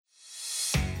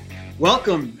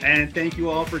Welcome, and thank you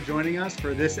all for joining us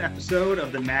for this episode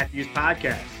of the Matthews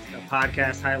Podcast, a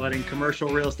podcast highlighting commercial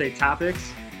real estate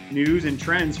topics, news, and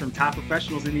trends from top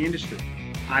professionals in the industry.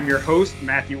 I'm your host,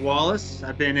 Matthew Wallace.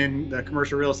 I've been in the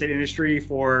commercial real estate industry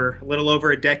for a little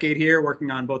over a decade here,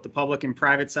 working on both the public and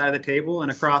private side of the table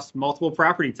and across multiple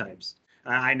property types.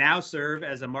 I now serve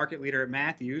as a market leader at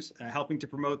Matthews, helping to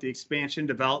promote the expansion,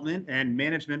 development, and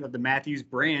management of the Matthews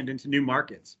brand into new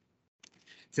markets.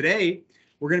 Today,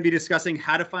 we're going to be discussing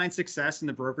how to find success in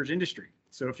the brokerage industry.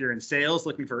 So if you're in sales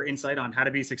looking for insight on how to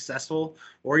be successful,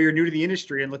 or you're new to the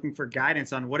industry and looking for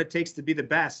guidance on what it takes to be the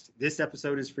best, this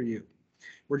episode is for you.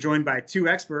 We're joined by two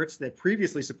experts that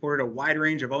previously supported a wide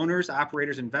range of owners,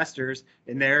 operators, investors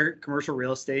in their commercial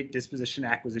real estate disposition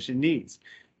acquisition needs.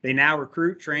 They now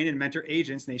recruit, train, and mentor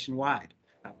agents nationwide.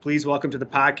 Please welcome to the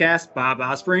podcast, Bob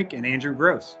Osbrink and Andrew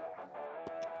Gross.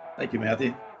 Thank you,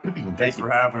 Matthew. Thanks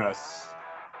for having us.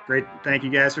 Great. Thank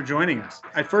you guys for joining us.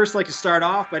 I'd first like to start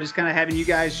off by just kind of having you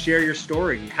guys share your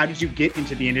story. How did you get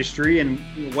into the industry, and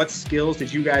what skills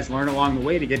did you guys learn along the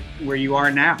way to get where you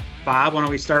are now? Bob, why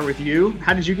don't we start with you?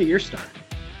 How did you get your start?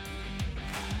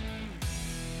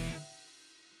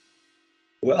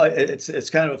 Well, it's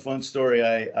kind of a fun story.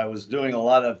 I was doing a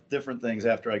lot of different things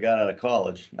after I got out of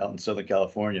college out in Southern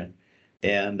California.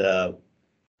 And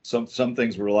some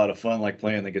things were a lot of fun, like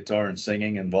playing the guitar and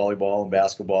singing and volleyball and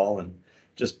basketball and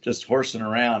just horsing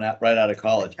around right out of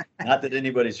college. Not that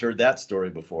anybody's heard that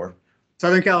story before.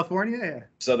 Southern California? Yeah.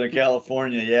 Southern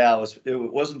California, yeah. It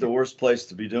wasn't the worst place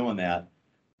to be doing that.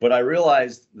 But I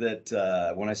realized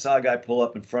that when I saw a guy pull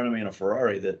up in front of me in a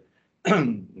Ferrari, that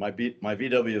my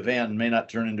VW van may not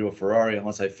turn into a Ferrari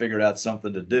unless I figured out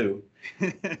something to do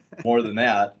more than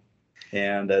that.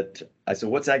 And I said,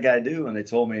 what's that guy do? And they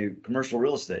told me commercial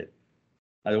real estate.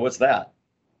 I said, what's that?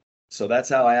 So that's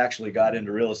how I actually got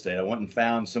into real estate. I went and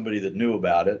found somebody that knew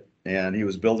about it, and he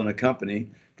was building a company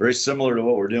very similar to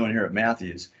what we're doing here at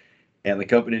Matthews. And the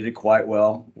company did quite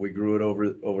well. We grew it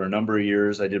over a number of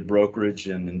years. I did brokerage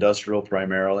and industrial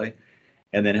primarily,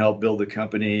 and then helped build the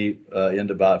company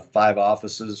into about 5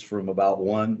 offices from about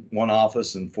one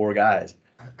office and 4 guys.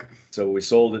 So we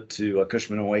sold it to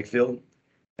Cushman & Wakefield.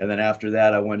 And then after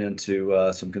that, I went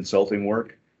into some consulting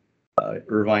work,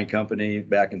 Irvine Company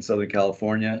back in Southern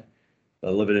California. I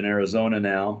live in Arizona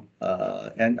now.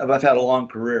 And I've had a long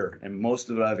career, and most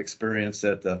of it I've experienced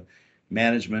at the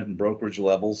management and brokerage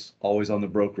levels, always on the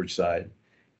brokerage side,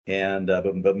 and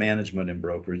but management and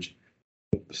brokerage.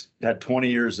 Had 20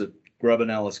 years at Grubb &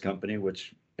 Ellis Company,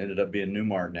 which ended up being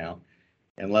Newmart now,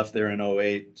 and left there in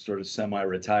 08, sort of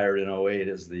semi-retired in 08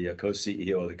 as the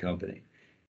co-CEO of the company.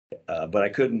 But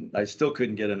I still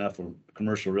couldn't get enough of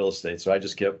commercial real estate, so I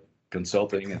just kept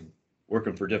consulting and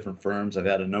working for different firms. I've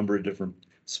had a number of different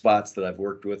spots that I've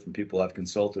worked with and people I've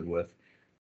consulted with.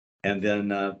 And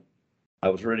then I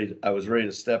was ready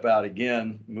to step out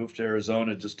again, moved to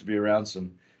Arizona just to be around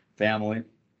some family.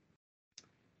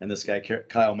 And this guy,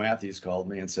 Kyle Matthews, called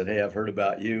me and said, hey, I've heard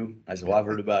about you. I said, well, I've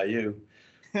heard about you.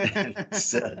 And he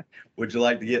said, would you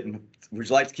like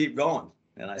to keep going?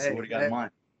 And I said, what do you got in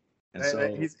mind? And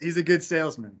so he's a good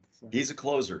salesman. So. He's a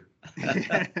closer.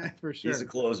 For sure. He's a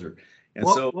closer. And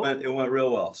so it went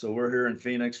real well. So we're here in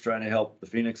Phoenix trying to help the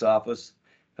Phoenix office,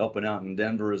 helping out in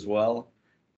Denver as well.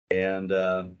 And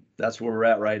that's where we're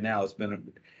at right now. It's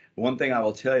been one thing I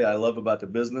will tell you I love about the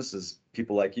business is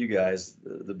people like you guys.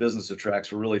 The business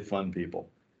attracts really fun people,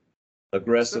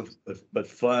 aggressive but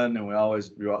fun, and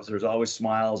there's always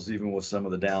smiles even with some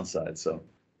of the downsides.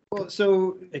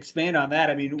 So expand on that.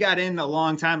 I mean, you got in a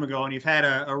long time ago, and you've had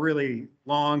a really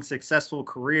long, successful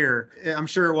career. I'm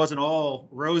sure it wasn't all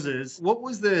roses. What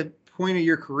was the point of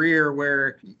your career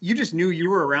where you just knew you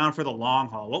were around for the long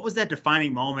haul? What was that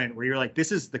defining moment where you're like,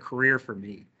 this is the career for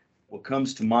me? What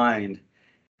comes to mind,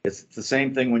 it's the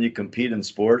same thing when you compete in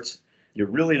sports. You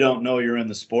really don't know you're in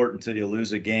the sport until you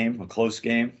lose a game, a close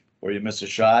game, or you miss a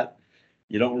shot.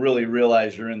 You don't really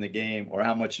realize you're in the game or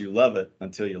how much you love it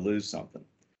until you lose something.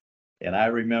 And I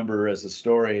remember as a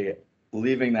story,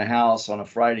 leaving the house on a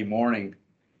Friday morning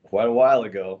quite a while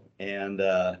ago and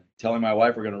telling my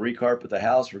wife we're going to recarpet the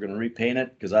house, we're going to repaint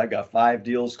it because I got 5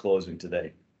 deals closing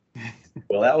today.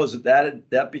 Well,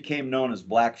 that became known as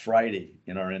Black Friday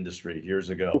in our industry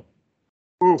years ago.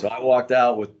 Ooh. So I walked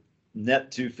out with net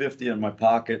 $250 in my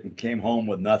pocket and came home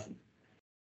with nothing.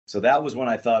 So that was when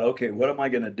I thought, okay, what am I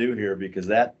going to do here? Because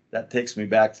that takes me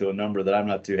back to a number that I'm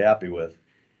not too happy with.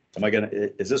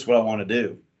 Is this what I want to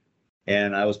do?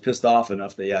 And I was pissed off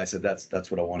enough that, I said, that's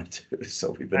what I want to do.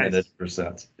 So we've been in it ever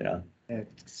since. Yeah.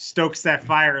 It stokes that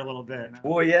fire a little bit.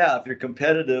 Well, yeah, if you're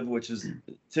competitive, which is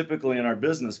typically in our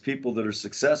business, people that are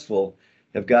successful,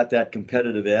 have got that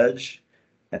competitive edge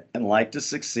and like to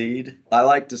succeed. I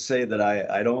like to say that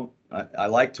I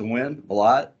like to win a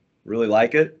lot, really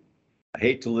like it. I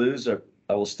hate to lose.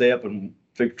 I will stay up and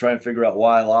try and figure out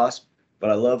why I lost, but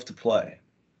I love to play.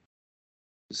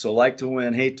 So like to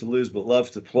win, hate to lose, but love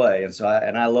to play.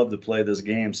 And I love to play this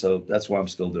game. So that's why I'm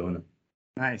still doing it.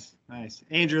 Nice.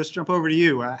 Andrew, let's jump over to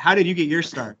you. How did you get your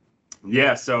start?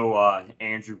 Yeah, so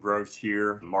Andrew Groves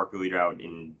here, market leader out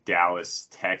in Dallas,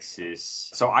 Texas.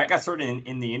 So I got started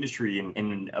in the industry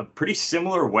in a pretty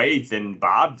similar way than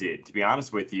Bob did, to be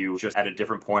honest with you, just at a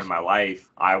different point in my life.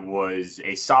 I was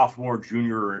a sophomore,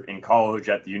 junior in college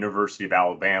at the University of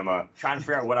Alabama, trying to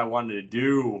figure out what I wanted to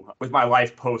do with my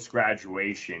life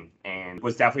post-graduation, and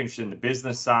was definitely interested in the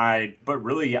business side. But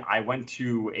really, I went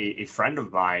to a friend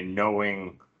of mine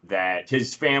knowing that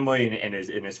his family and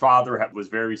his father was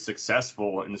very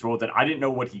successful in this world. That I didn't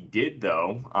know what he did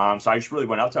though. So I just really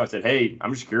went up to him and said, "Hey,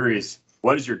 I'm just curious.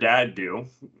 What does your dad do?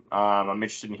 I'm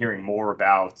interested in hearing more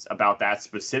about that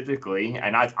specifically."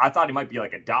 And I thought he might be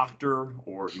like a doctor,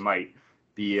 or he might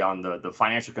be on the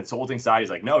financial consulting side. He's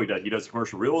like, "No, he does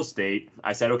commercial real estate."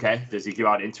 I said, "Okay, does he give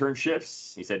out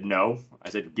internships?" He said, "No." I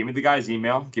said, "Give me the guy's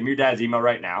email. Give me your dad's email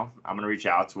right now. I'm going to reach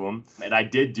out to him." And I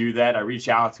did do that. I reached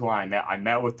out to him. I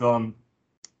met with him,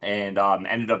 and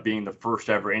ended up being the first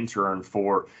ever intern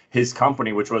for his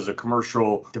company, which was a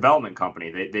commercial development company.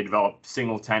 They develop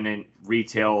single tenant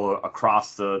retail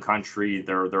across the country.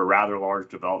 They're a rather large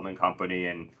development company.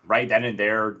 And right then and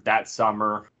there, that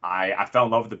summer, I fell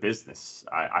in love with the business.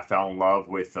 I fell in love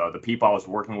with the people I was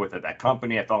working with at that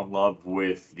company. I fell in love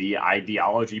with the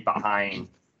ideology behind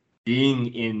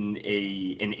being in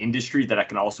an industry that I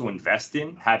can also invest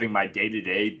in, having my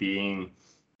day-to-day being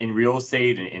in real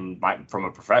estate, and from a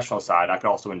professional side, I could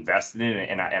also invest in it,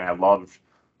 and I loved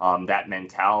that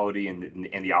mentality and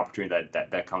the opportunity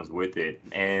that comes with it.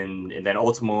 And then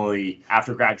ultimately,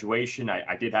 after graduation,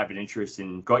 I did have an interest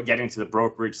in getting to the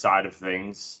brokerage side of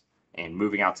things and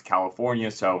moving out to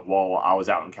California. So while I was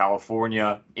out in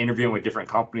California, interviewing with different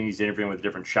companies, interviewing with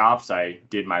different shops, I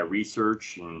did my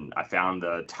research and I found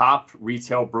the top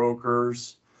retail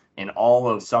brokers in all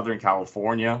of Southern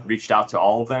California, reached out to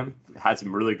all of them, had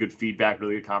some really good feedback,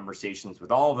 really good conversations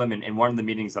with all of them. And one of the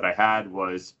meetings that I had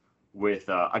was with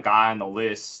a guy on the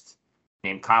list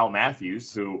named Kyle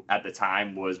Matthews, who at the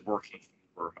time was working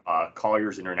for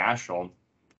Colliers International.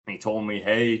 And he told me,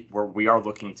 "Hey, we are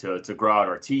looking to grow out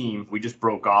our team. We just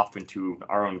broke off into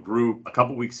our own group a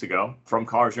couple weeks ago from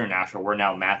Colliers International. We're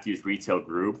now Matthews Retail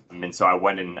Group." And so I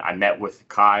went and I met with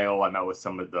Kyle. I met with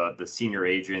some of the senior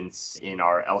agents in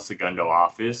our El Segundo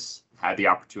office, had the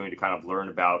opportunity to kind of learn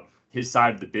about his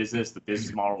side of the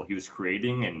business model he was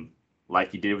creating. And like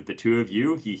he did with the two of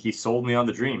you, he sold me on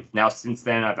the dream. Now, since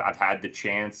then, I've had the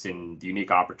chance and the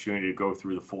unique opportunity to go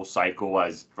through the full cycle,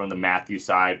 as from the Matthew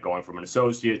side, going from an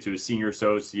associate to a senior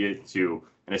associate to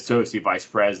an associate vice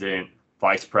president,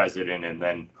 and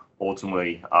then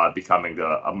ultimately becoming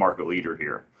a market leader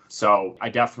here. So I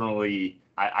definitely,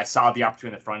 I saw the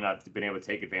opportunity in the front, and I've been able to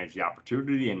take advantage of the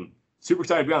opportunity, and super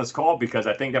excited to be on this call, because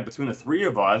I think that between the three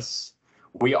of us,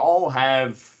 we all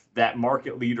have that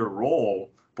market leader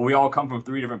role, but we all come from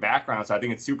three different backgrounds. So I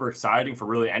think it's super exciting for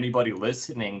really anybody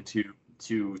listening to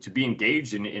be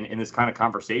engaged in this kind of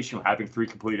conversation, having three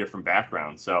completely different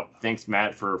backgrounds. So thanks,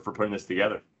 Matt, for putting this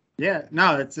together. Yeah,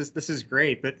 no, this is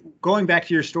great. But going back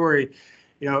to your story,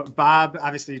 Bob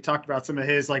obviously talked about some of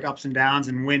his like ups and downs,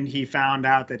 and when he found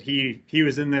out that he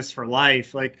was in this for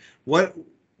life. Like,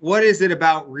 what is it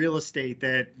about real estate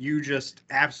that you just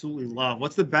absolutely love?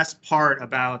 What's the best part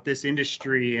about this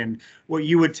industry, and what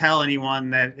you would tell anyone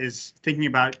that is thinking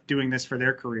about doing this for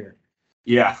their career?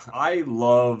 Yeah, I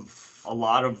love a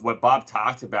lot of what Bob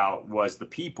talked about was the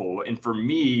people. And for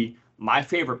me, my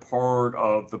favorite part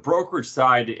of the brokerage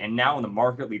side and now on the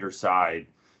market leader side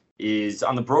is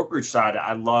on the brokerage side,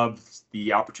 I love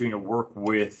the opportunity to work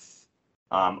with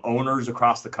owners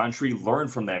across the country, learn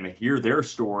from them and hear their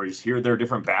stories, hear their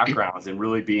different backgrounds, and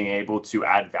really being able to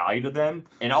add value to them,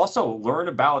 and also learn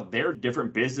about their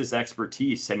different business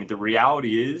expertise. I mean, the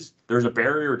reality is there's a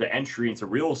barrier to entry into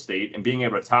real estate, and being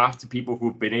able to talk to people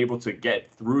who've been able to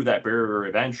get through that barrier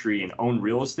of entry and own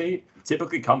real estate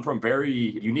typically come from very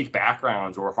unique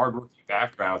backgrounds or hardworking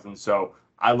backgrounds. And so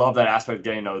I love that aspect of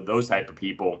getting to know those type of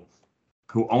people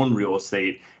who own real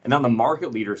estate. And on the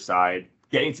market leader side,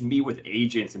 getting to meet with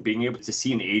agents and being able to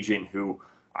see an agent who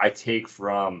I take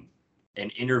from an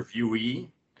interviewee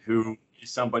who is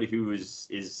somebody who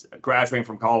is graduating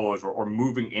from college or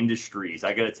moving industries.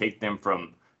 I got to take them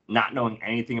from not knowing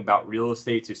anything about real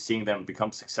estate to seeing them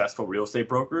become successful real estate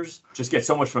brokers, just get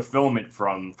so much fulfillment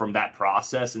from that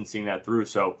process and seeing that through.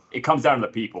 So it comes down to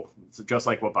the people. It's just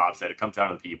like what Bob said, it comes down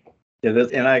to the people. Yeah,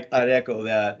 and I'd echo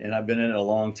that, and I've been in it a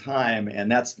long time,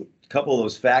 and that's a couple of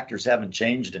those factors haven't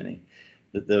changed any.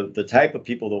 The type of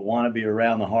people that want to be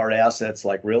around the hard assets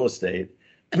like real estate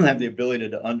and have the ability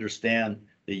to understand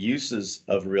the uses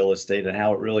of real estate and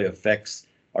how it really affects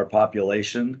our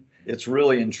population. It's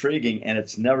really intriguing, and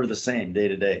it's never the same day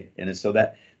to day. And so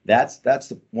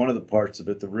that's one of the parts of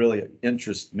it that really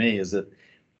interests me, is that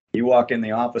you walk in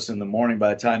the office in the morning,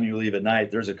 by the time you leave at night,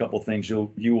 there's a couple things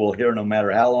you will hear, no matter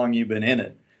how long you've been in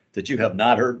it, that you have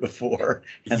not heard before.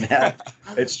 And that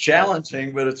it's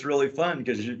challenging, but it's really fun,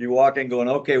 because you walk in going,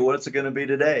 okay, what's it going to be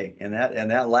today? And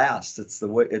that lasts. It's the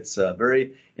way, it's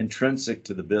very intrinsic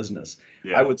to the business.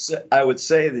 Yeah. I would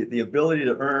say that the ability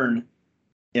to earn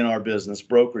in our business,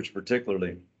 brokerage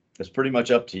particularly, is pretty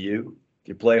much up to you. If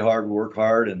you play hard, work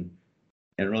hard, and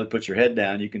really put your head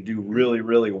down, you can do really,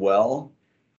 really well.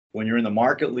 When you're in the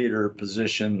market leader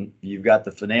position, you've got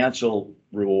the financial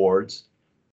rewards,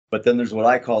 but then there's what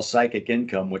I call psychic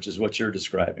income, which is what you're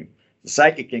describing. The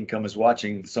psychic income is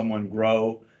watching someone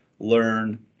grow,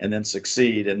 learn, and then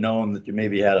succeed, and knowing that you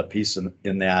maybe had a piece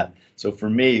in that. So for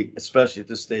me, especially at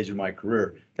this stage of my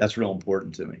career, that's real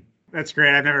important to me. That's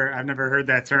great. I've never heard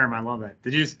that term. I love that.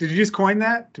 Did you just coin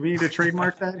that? Do we need to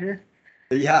trademark that here?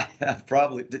 Yeah,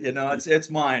 probably. It's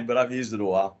mine, but I've used it a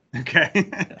while. Okay.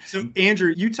 So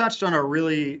Andrew, you touched on a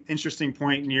really interesting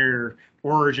point in your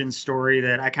origin story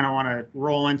that I kind of want to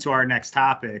roll into our next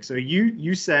topic. So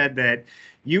you said that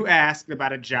you asked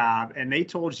about a job and they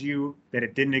told you that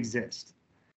it didn't exist.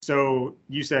 So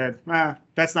you said,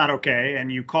 that's not okay.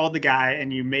 And you called the guy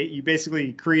and you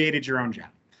basically created your own job.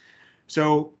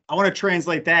 So I want to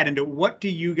translate that into what are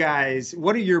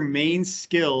your main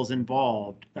skills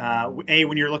involved?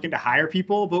 When you're looking to hire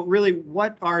people, but really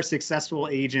what are successful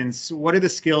agents? What are the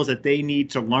skills that they need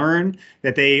to learn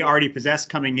that they already possess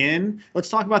coming in? Let's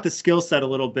talk about the skill set a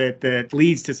little bit that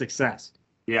leads to success.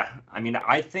 Yeah, I mean,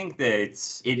 I think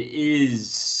that it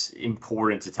is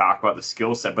important to talk about the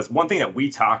skill set, but one thing that we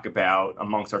talk about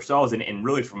amongst ourselves and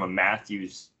really from a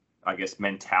Matthews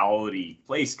mentality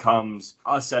place comes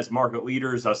us as market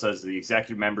leaders, us as the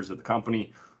executive members of the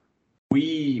company.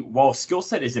 While skill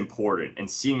set is important and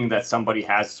seeing that somebody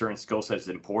has a certain skill set is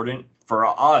important, for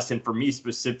us and for me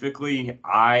specifically,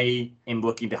 I am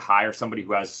looking to hire somebody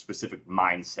who has a specific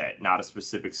mindset, not a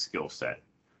specific skill set.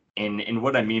 And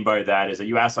what I mean by that is that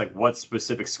you ask what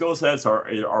specific skill sets are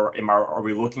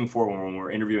we looking for when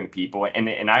we're interviewing people? And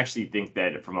I actually think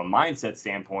that from a mindset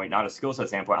standpoint, not a skill set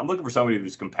standpoint, I'm looking for somebody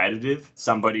who's competitive,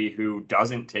 somebody who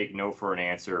doesn't take no for an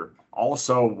answer.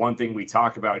 Also, one thing we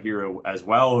talk about here as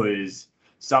well is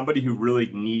somebody who really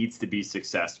needs to be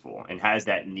successful and has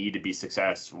that need to be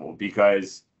successful.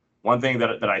 Because one thing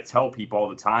that I tell people all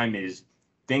the time is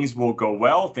things will go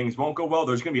well, things won't go well.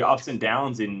 There's going to be ups and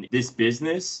downs in this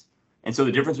business. And so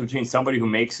the difference between somebody who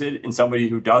makes it and somebody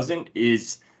who doesn't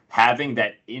is having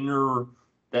that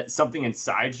something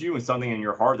inside you and something in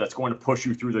your heart that's going to push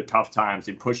you through the tough times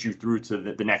and push you through to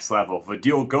the next level. If a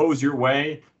deal goes your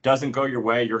way, doesn't go your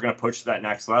way, you're going to push to that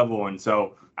next level. And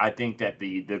so I think that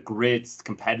the grit,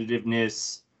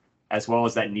 competitiveness, as well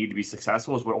as that need to be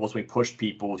successful is what ultimately pushed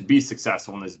people to be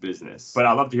successful in this business. But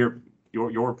I'd love to hear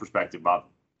your perspective, Bob.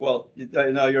 Well,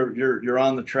 you're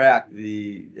on the track.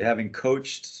 Having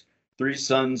coached 3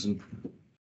 sons and a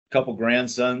couple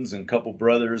grandsons and a couple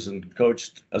brothers and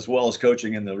coached as well as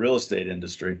coaching in the real estate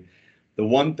industry, the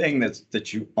one thing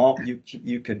that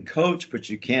you can coach but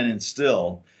you can't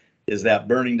instill is that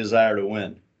burning desire to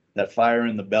win, that fire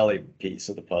in the belly piece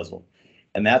of the puzzle.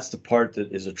 And that's the part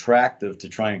that is attractive to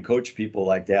try and coach people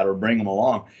like that or bring them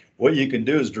along. What you can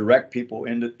do is direct people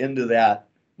into that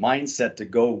mindset to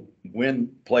go win,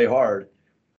 play hard,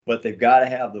 but they've got to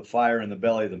have the fire in the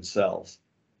belly themselves.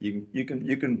 You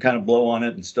can kind of blow on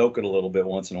it and stoke it a little bit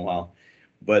once in a while,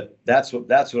 but that's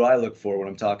what I look for when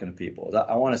I'm talking to people.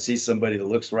 I want to see somebody that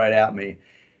looks right at me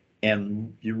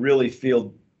and you really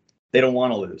feel they don't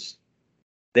want to lose.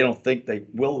 They don't think they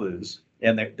will lose,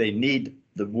 and they need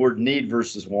the word need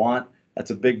versus want. That's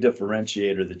a big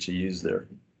differentiator that you use there,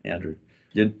 Andrew.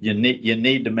 You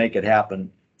need to make it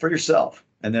happen for yourself,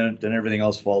 and then everything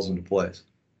else falls into place.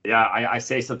 Yeah, I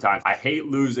say sometimes I hate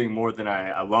losing more than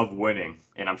I love winning.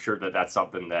 And I'm sure that's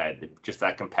something that just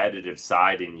that competitive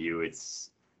side in you,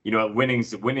 it's,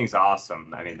 winning's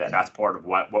awesome. I mean, that's part of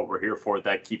what we're here for.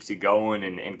 That keeps you going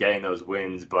and getting those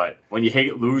wins. But when you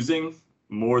hate losing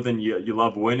more than you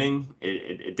love winning,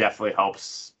 it definitely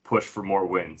helps push for more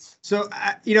wins. So,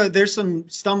 there's some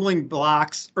stumbling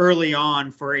blocks early on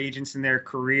for agents in their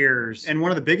careers. And one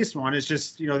of the biggest one is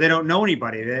just, they don't know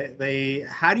anybody.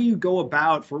 How do you go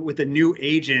about with a new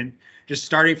agent just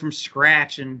starting from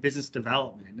scratch in business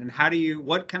development? And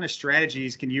what kind of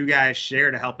strategies can you guys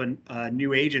share to help a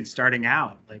new agent starting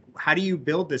out? Like, how do you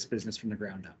build this business from the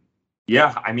ground up?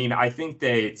 Yeah, I mean, I think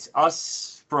that it's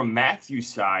us from Matthew's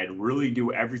side really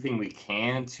do everything we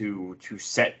can to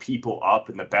set people up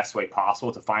in the best way possible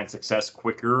to find success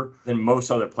quicker than most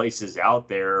other places out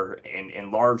there, and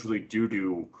largely due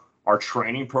to our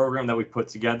training program that we put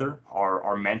together,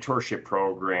 our mentorship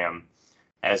program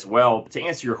as well. To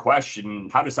answer your question,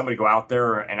 how does somebody go out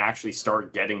there and actually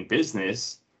start getting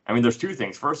business? I mean, there's two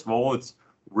things. First of all, it's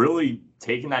really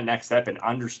taking that next step and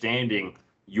understanding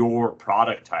your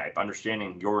product type,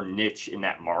 understanding your niche in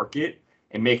that market,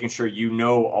 and making sure you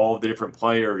know all the different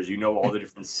players, you know all the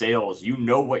different sales, you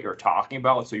know what you're talking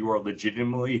about, so you are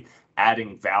legitimately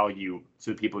adding value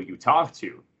to the people you talk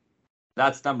to.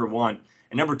 That's number one.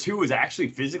 And number two is actually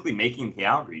physically making the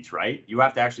outreach, right? You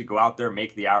have to actually go out there,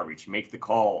 make the outreach, make the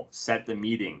call, set the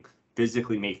meeting,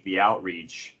 physically make the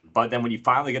outreach. But then when you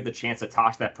finally get the chance to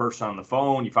talk to that person on the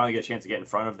phone, you finally get a chance to get in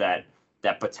front of that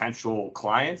potential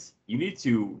clients, you need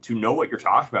to know what you're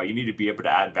talking about. You need to be able to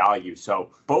add value.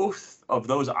 So both of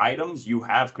those items you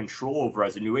have control over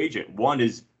as a new agent. One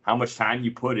is how much time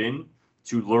you put in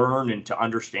to learn and to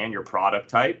understand your product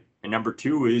type. And number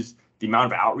two is the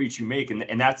amount of outreach you make.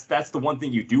 And that's the one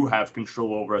thing you do have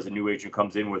control over as a new agent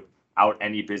comes in without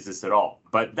any business at all.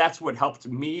 But that's what helped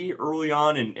me early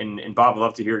on. And Bob, I'd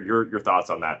love to hear your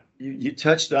thoughts on that. You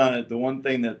touched on it. The one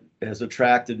thing that has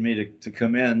attracted me to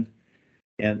come in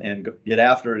and get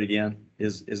after it again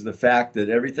is the fact that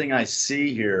everything I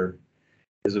see here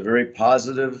is a very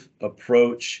positive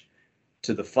approach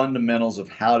to the fundamentals of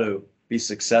how to be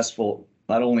successful,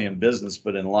 not only in business,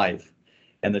 but in life.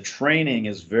 And the training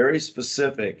is very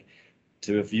specific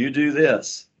to, if you do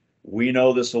this, we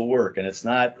know this will work. And it's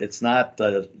not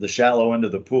the shallow end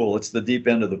of the pool. It's the deep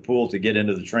end of the pool to get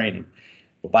into the training.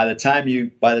 But by the time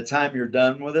you're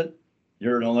done with it,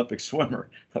 you're an Olympic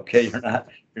swimmer. Okay,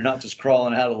 you're not just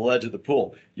crawling out of the ledge of the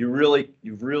pool. You've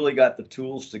really got the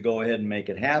tools to go ahead and make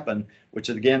it happen, which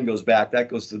again goes back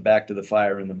to the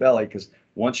fire in the belly, because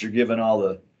once you're given all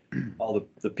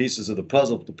the pieces of the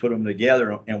puzzle to put them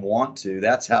together and want to,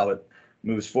 that's how it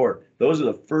moves forward. Those are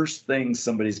the first things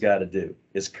somebody's got to do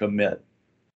is commit.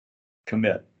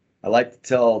 I like to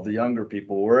tell the younger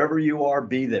people, wherever you are,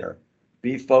 be there,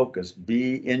 be focused,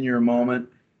 be in your moment,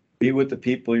 be with the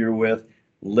people you're with,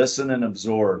 listen and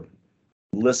absorb.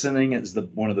 Listening is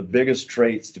one of the biggest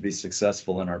traits to be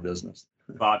successful in our business.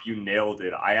 Bob, you nailed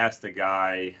it. I asked a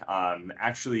guy,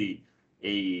 actually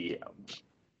a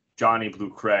Johnny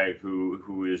Blue Craig,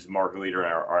 who is market leader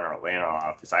in our Atlanta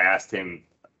office. I asked him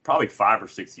probably 5 or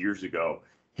 6 years ago.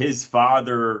 His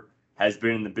father has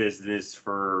been in the business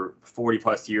for 40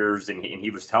 plus years. And he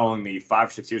was telling me 5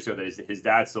 or 6 years ago that his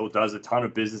dad still does a ton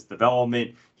of business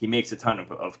development. He makes a ton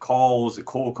of calls,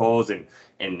 cold calls, and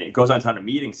it goes on a ton of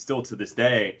meetings still to this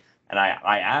day. And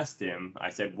I asked him,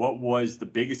 I said, what was the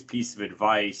biggest piece of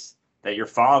advice that your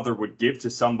father would give to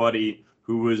somebody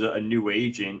who was a new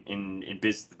agent in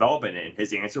business development? And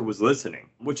his answer was listening,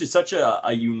 which is such a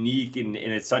unique and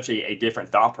it's such a different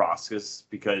thought process,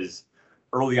 because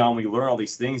early on, when you learn all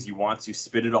these things, you want to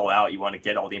spit it all out. You want to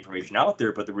get all the information out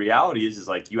there. But the reality is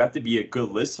like, you have to be a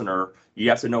good listener. You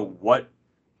have to know what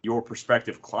your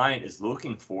prospective client is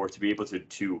looking for to be able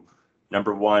to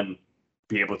number one,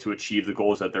 be able to achieve the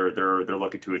goals that they're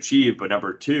looking to achieve. But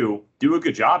number two, do a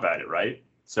good job at it, right?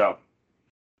 So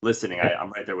listening,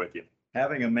 I'm right there with you.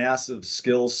 Having a massive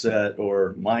skill set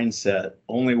or mindset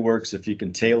only works if you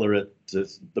can tailor it to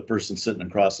the person sitting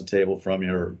across the table from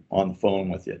you or on the phone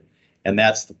with you. And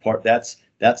that's the part, that's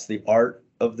the art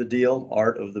of the deal,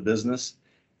 art of the business,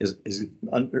 is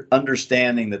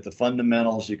understanding that the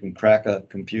fundamentals, you can crack a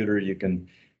computer, you can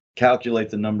calculate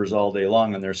the numbers all day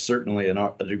long, and there's certainly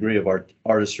a degree of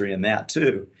artistry in that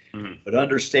too. Mm-hmm. But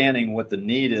understanding what the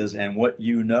need is and what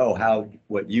you know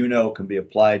can be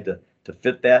applied to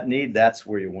fit that need, that's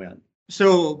where you win.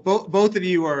 So both of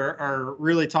you are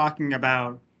really talking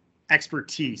about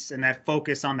expertise and that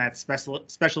focus on that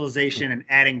specialization and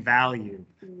adding value.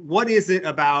 What is it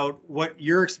about what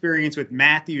your experience with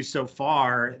Matthew so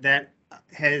far that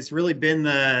has really been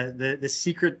the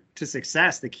secret to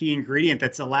success, the key ingredient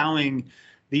that's allowing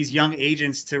these young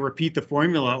agents to repeat the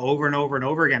formula over and over and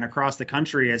over again across the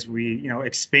country as we,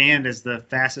 expand as the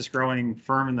fastest growing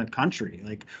firm in the country?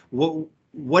 Like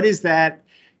what is that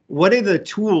what are the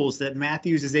tools that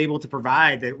Matthews is able to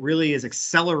provide that really is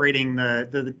accelerating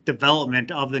the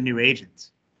development of the new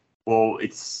agents? Well,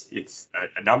 it's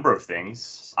a number of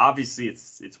things. Obviously,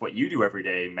 it's what you do every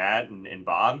day, Matt and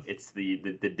Bob. It's the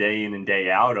day in and day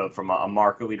out of, from a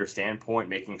market leader standpoint,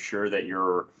 making sure that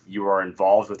you are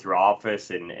involved with your office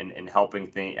and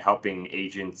helping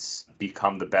agents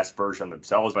become the best version of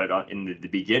themselves. But in the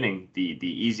beginning, the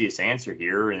easiest answer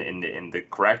here and the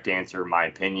correct answer, in my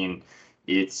opinion,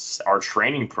 it's our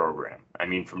training program. I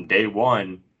mean, from day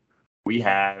one, we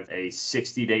have a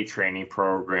 60-day training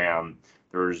program.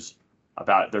 There's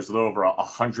a little over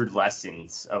 100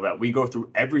 lessons about. We go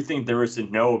through everything there is to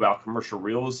know about commercial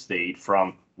real estate,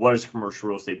 from what does a commercial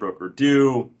real estate broker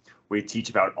do. We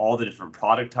teach about all the different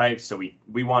product types. So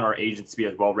we want our agents to be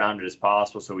as well-rounded as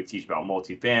possible. So we teach about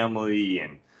multifamily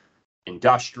and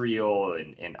industrial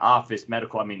and office,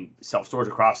 medical, I mean, self-storage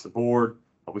across the board.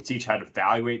 We teach how to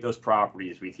evaluate those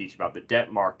properties. We teach about the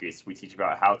debt markets. We teach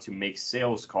about how to make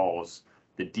sales calls,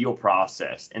 the deal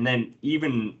process. And then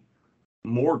even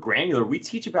more granular, we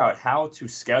teach about how to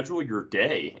schedule your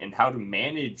day and how to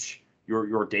manage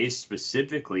your day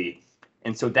specifically.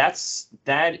 And so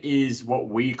that is what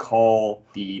we call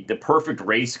the perfect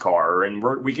race car. And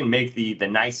we can make the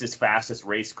nicest, fastest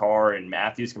race car, and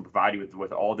Matthews can provide you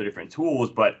with all the different tools,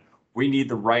 but we need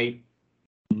the right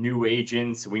new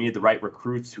agents. We need the right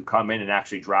recruits who come in and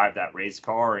actually drive that race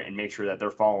car and make sure that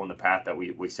they're following the path that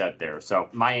we set there. So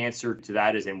my answer to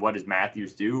that is, and what does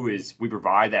Matthews do, is we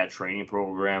provide that training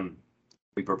program.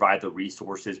 We provide the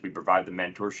resources. We provide the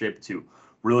mentorship to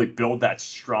really build that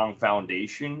strong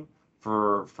foundation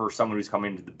for someone who's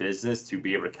coming into the business to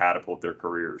be able to catapult their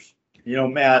careers. You know,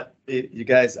 Matt, you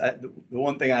guys, the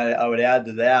one thing I would add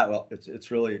to that, well, it's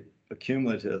really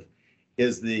accumulative,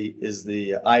 is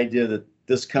the idea that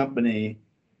this company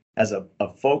has a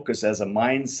focus, has a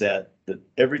mindset that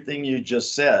everything you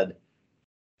just said.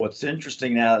 What's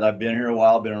interesting now that I've been here a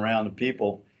while, been around the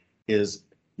people, is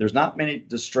there's not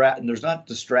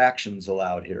distractions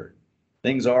allowed here.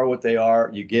 Things are what they are.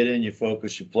 You get in, you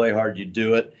focus, you play hard, you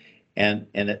do it. And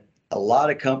a lot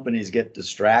of companies get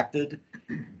distracted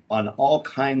on all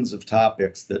kinds of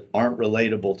topics that aren't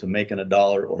relatable to making a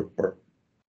dollar or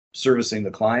servicing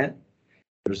the client.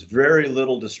 There's very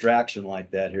little distraction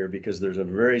like that here, because there's a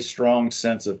very strong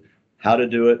sense of how to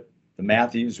do it the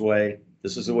Matthews way.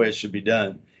 This is the way it should be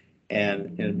done.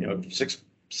 And you know,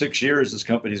 6 years this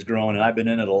company's grown, and I've been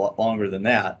in it a lot longer than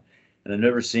that. And I've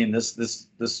never seen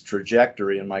this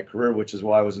trajectory in my career, which is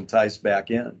why I was enticed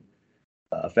back in.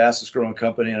 Fastest growing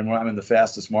company, and I'm in the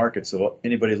fastest market. So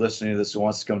anybody listening to this who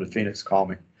wants to come to Phoenix, call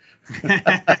me.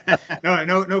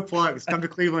 No plugs. Come to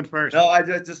Cleveland first. No, I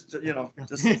just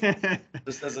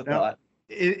as a thought.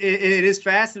 It is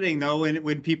fascinating though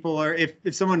when people are,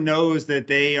 if someone knows that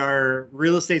they are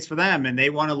real estate's for them and they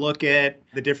want to look at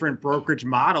the different brokerage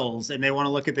models and they want to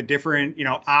look at the different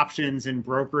options in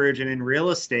brokerage and in real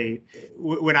estate.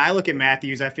 When I look at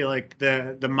Matthews, I feel like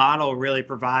the model really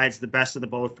provides the best of the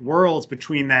both worlds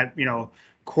between that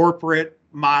corporate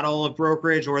model of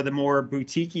brokerage or the more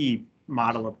boutique-y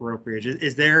model of brokerage.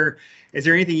 Is there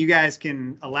anything you guys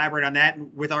can elaborate on that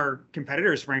with our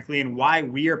competitors, frankly, and why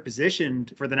we are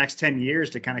positioned for the next 10 years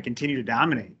to kind of continue to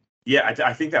dominate? Yeah,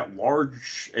 I think that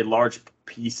a large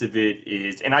piece of it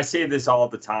is, and I say this all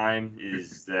the time,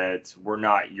 is that we're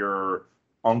not your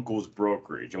uncle's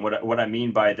brokerage. And what I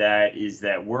mean by that is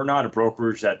that we're not a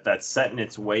brokerage that's set in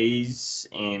its ways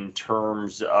in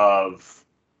terms of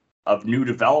new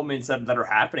developments that are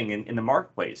happening in the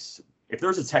marketplace. If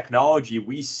there's a technology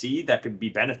we see that could be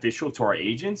beneficial to our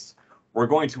agents, we're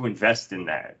going to invest in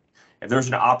that. If there's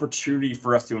an opportunity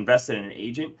for us to invest in an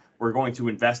agent, we're going to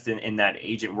invest in that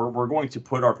agent. We're going to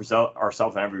put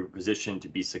ourselves in every position to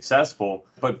be successful.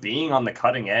 But being on the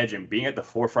cutting edge and being at the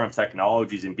forefront of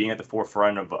technologies and being at the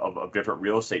forefront of different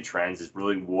real estate trends is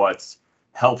really what's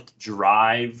helped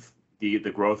drive the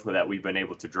growth that we've been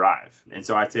able to drive. And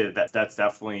so I'd say that's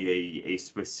definitely a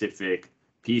specific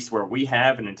piece where we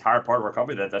have an entire part of our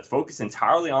company that's focused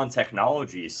entirely on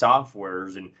technology,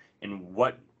 softwares, and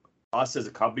what us as a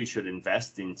company should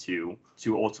invest into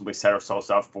to ultimately set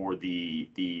ourselves up for the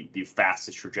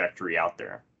fastest trajectory out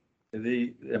there.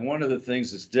 And one of the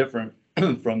things that's different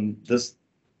from this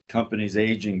company's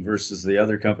aging versus the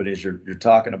other companies you're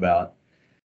talking about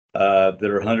that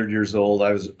are 100 years old.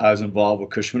 I was involved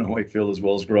with Cushman & Wakefield as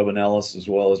well as Grubb & Ellis as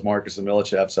well as Marcus &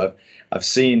 Millichap. So I've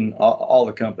seen all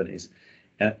the companies.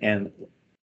 And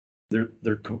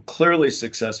they're clearly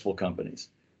successful companies.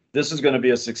 This is going to be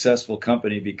a successful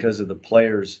company because of the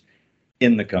players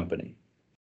in the company.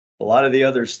 A lot of the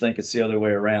others think it's the other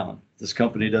way around. This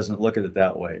company doesn't look at it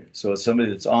that way. So as somebody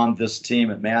that's on this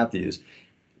team at Matthews,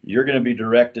 you're going to be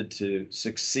directed to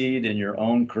succeed in your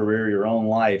own career, your own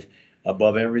life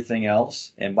above everything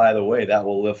else. And by the way, that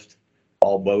will lift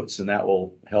all boats and that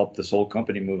will help this whole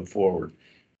company move forward.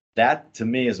 That to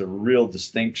me is a real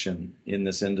distinction in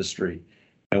this industry,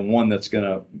 and one that's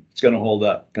gonna hold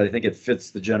up, because I think it fits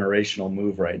the generational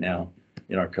move right now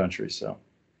in our country. So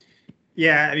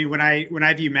Yeah, I mean, when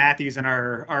I view Matthews and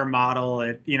our model,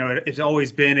 it's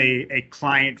always been a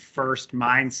client first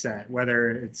mindset,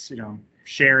 whether it's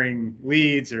sharing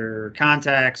leads or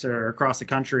contacts or across the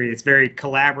country. It's very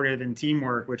collaborative and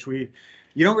teamwork, which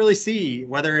you don't really see,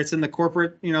 whether it's in the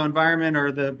corporate environment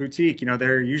or the boutique.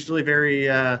 They're usually very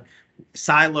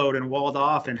siloed and walled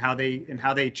off in how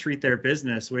they treat their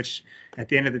business, which at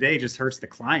the end of the day just hurts the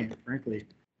client, frankly.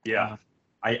 Yeah.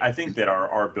 I think that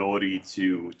our ability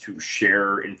to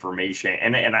share information,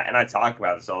 and I talk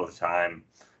about this all the time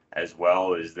as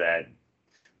well, is that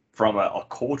from a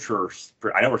culture,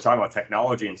 I know we're talking about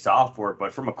technology and software,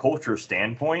 but from a culture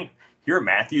standpoint, here at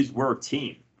Matthews, we're a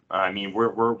team. I mean,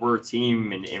 we're a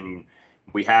team, and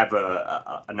we have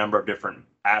a number of different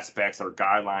aspects or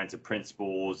guidelines and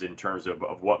principles in terms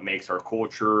of what makes our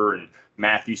culture, and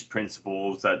Matthews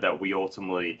principles that we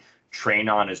ultimately train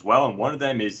on as well. And one of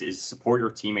them is support your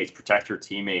teammates, protect your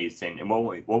teammates. And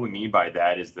what we mean by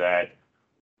that is that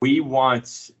we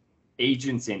want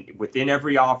agents within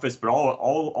every office, but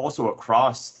also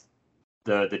across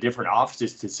the different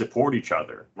offices to support each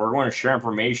other. We're going to share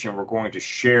information. We're going to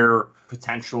share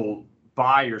potential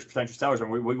buyers, potential sellers, and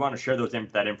we want to share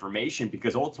that information,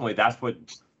 because ultimately that's what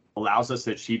allows us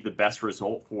to achieve the best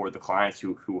result for the clients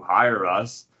who hire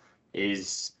us,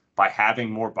 is by having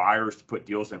more buyers to put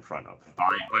deals in front of,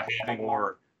 by having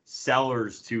more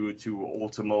sellers to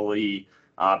ultimately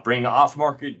bring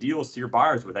off-market deals to your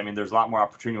buyers with. I mean, there's a lot more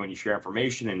opportunity when you share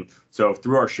information, and so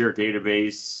through our shared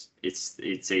database,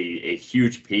 it's a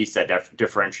huge piece that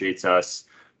differentiates us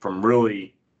from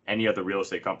really any other real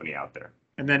estate company out there.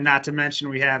 And then, not to mention,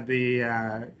 we have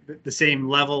the same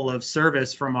level of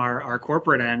service from our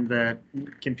corporate end that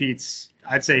competes,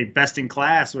 I'd say, best in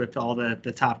class with all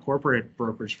the top corporate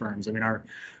brokerage firms. I mean, our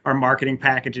marketing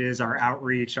packages, our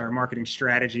outreach, our marketing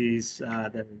strategies,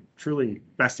 that are truly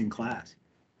best in class.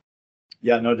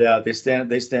 Yeah, no doubt. They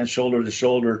stand shoulder to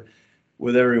shoulder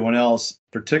with everyone else.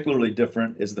 Particularly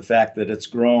different is the fact that it's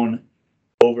grown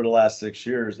over the last 6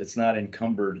 years. It's not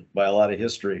encumbered by a lot of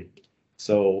history.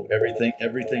 So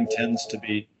everything tends to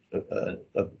be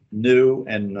new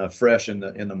and fresh in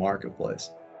the marketplace.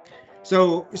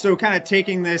 So kind of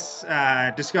taking this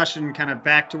discussion kind of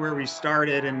back to where we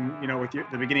started, and with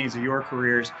the beginnings of your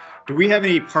careers, do we have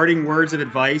any parting words of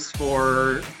advice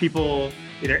for people,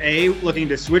 either A, looking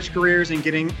to switch careers and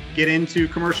get into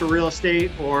commercial real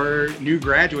estate, or new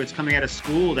graduates coming out of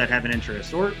school that have an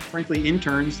interest, or frankly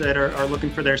interns that are looking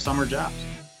for their summer jobs?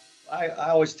 I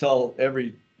always tell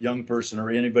every young person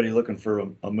or anybody looking for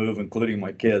a move, including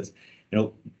my kids,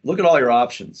 look at all your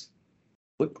options.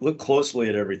 Look closely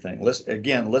at everything.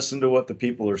 Listen to what the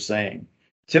people are saying.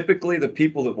 Typically, the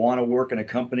people that want to work in a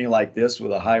company like this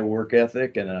with a high work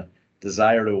ethic and a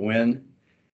desire to win,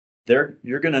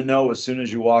 you're going to know as soon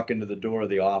as you walk into the door of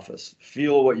the office.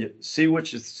 Feel what you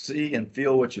see, and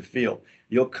feel what you feel.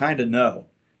 You'll kind of know.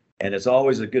 And it's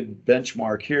always a good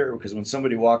benchmark here, because when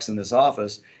somebody walks in this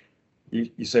office,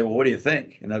 you say, well, what do you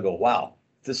think? And they'll go, wow,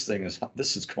 this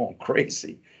is going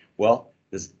crazy. Well,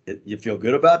 you feel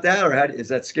good about that, or does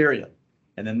that scare you?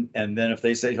 And then if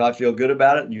they say, I feel good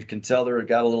about it, and you can tell they've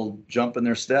got a little jump in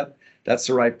their step, that's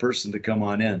the right person to come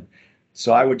on in.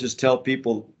 So I would just tell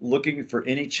people looking for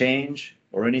any change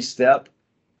or any step,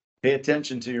 pay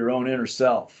attention to your own inner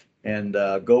self, and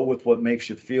go with what makes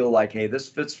you feel like, hey, this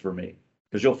fits for me,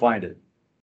 because you'll find it.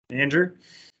 Andrew?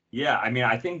 Yeah, I mean,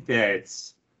 I think that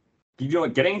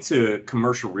getting into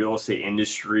commercial real estate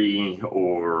industry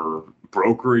or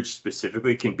brokerage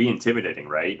specifically can be intimidating,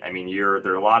 right? I mean,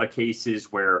 there are a lot of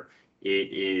cases where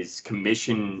it is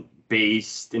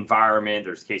commission-based environment.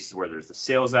 There's cases where there's the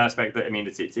sales aspect. I mean,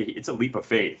 it's a leap of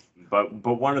faith. But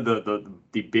one of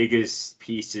the biggest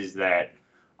pieces that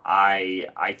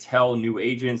I tell new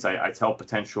agents, I tell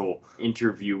potential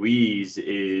interviewees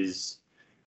is,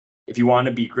 if you want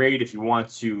to be great, if you want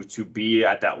to be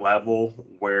at that level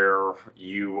where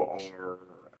you are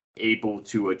able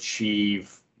to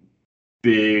achieve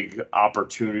big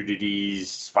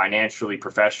opportunities financially,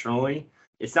 professionally,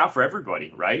 it's not for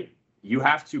everybody, right? You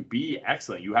have to be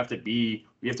excellent. You have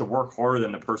to work harder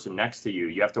than the person next to you.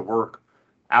 You have to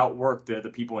outwork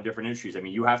the people in different industries. I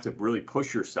mean, you have to really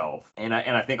push yourself. And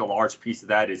I think a large piece of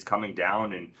that is coming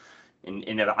down and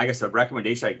And I guess a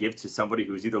recommendation I give to somebody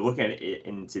who's either looking at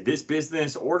into this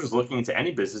business or just looking into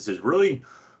any business is really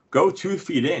go 2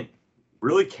 feet in.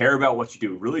 Really care about what you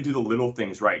do. Really do the little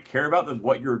things right. Care about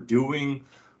what you're doing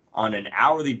on an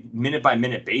hourly, minute by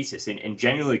minute basis, and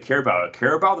genuinely care about it.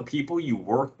 Care about the people you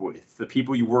work with, the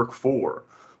people you work for.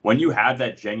 When you have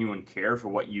that genuine care for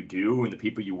what you do and the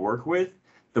people you work with,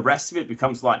 the rest of it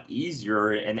becomes a lot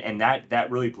easier, and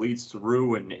that really bleeds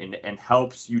through and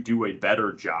helps you do a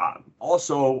better job.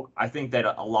 Also, I think that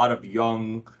a lot of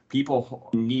young people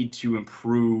need to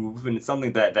improve, and it's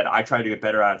something that I try to get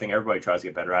better at. I think everybody tries to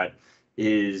get better at,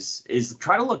 is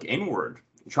try to look inward.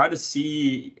 Try to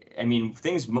see, I mean,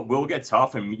 things will get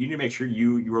tough, and you need to make sure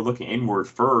you are looking inward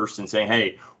first and saying,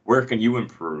 hey, where can you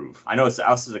improve? I know it's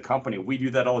us as a company, we do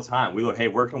that all the time. We look, hey,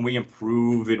 where can we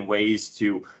improve in ways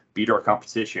to beat our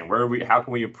competition? How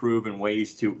can we improve in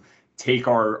ways to take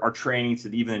our training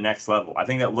to even the next level? I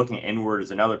think that looking inward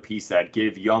is another piece that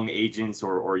give young agents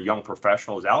or young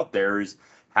professionals out there is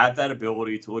have that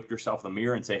ability to look yourself in the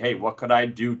mirror and say, hey, what could I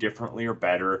do differently or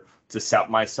better to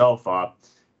set myself up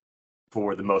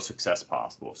for the most success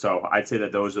possible? So I'd say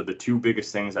that those are the 2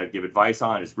 biggest things I'd give advice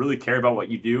on, is really care about what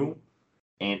you do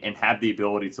and have the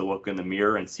ability to look in the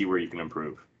mirror and see where you can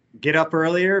improve. Get up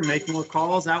earlier, make more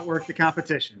calls, outwork the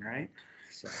competition, right?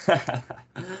 So.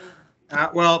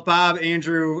 Well, Bob,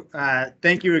 Andrew,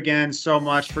 thank you again so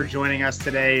much for joining us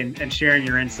today and sharing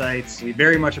your insights. We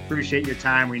very much appreciate your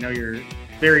time. We know you're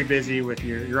very busy with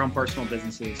your own personal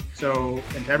businesses. So,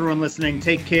 and to everyone listening,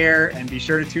 take care and be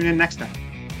sure to tune in next time.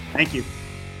 Thank you.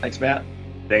 Thanks, Matt.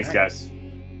 Thanks, guys.